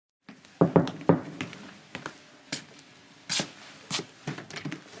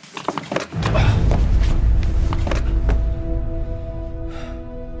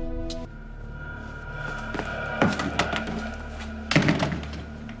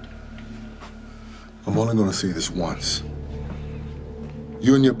I'm only gonna say this once.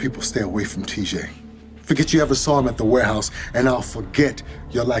 You and your people stay away from TJ. Forget you ever saw him at the warehouse, and I'll forget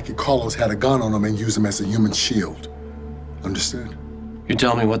your lackey Carlos had a gun on him and used him as a human shield. Understood? You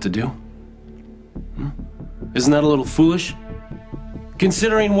tell me what to do? Isn't that a little foolish?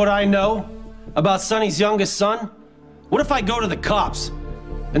 Considering what I know about Sonny's youngest son? What if I go to the cops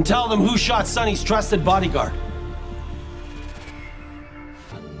and tell them who shot Sonny's trusted bodyguard?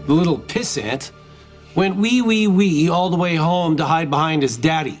 The little pissant went wee all the way home to hide behind his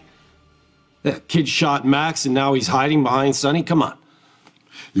daddy. That kid shot Max and now he's hiding behind Sonny? Come on.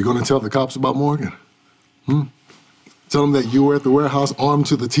 You gonna tell the cops about Morgan? Tell them that you were at the warehouse armed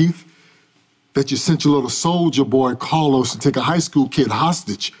to the teeth? That you sent your little soldier boy Carlos to take a high school kid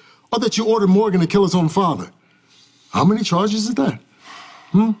hostage? Or that you ordered Morgan to kill his own father? How many charges is that?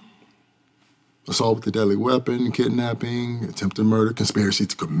 Assault with a deadly weapon, kidnapping, attempted murder, conspiracy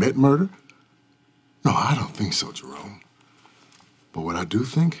to commit murder? No, I don't think so, Jerome. But what I do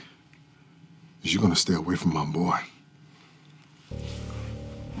think is you're gonna stay away from my boy.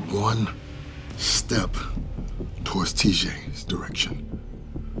 One step towards TJ's direction.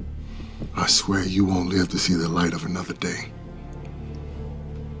 I swear you won't live to see the light of another day.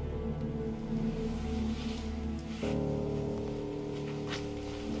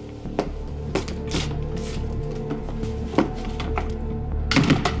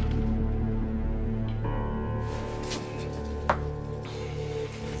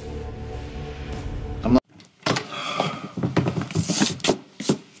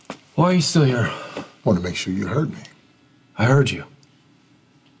 Why are you still here? Want to make sure you heard me. I heard you.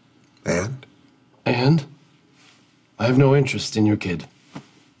 And? And? I have no interest in your kid.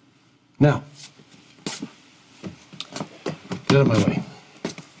 Now, get out of my way.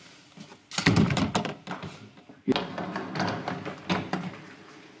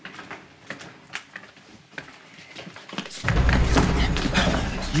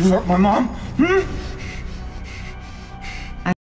 You hurt my mom?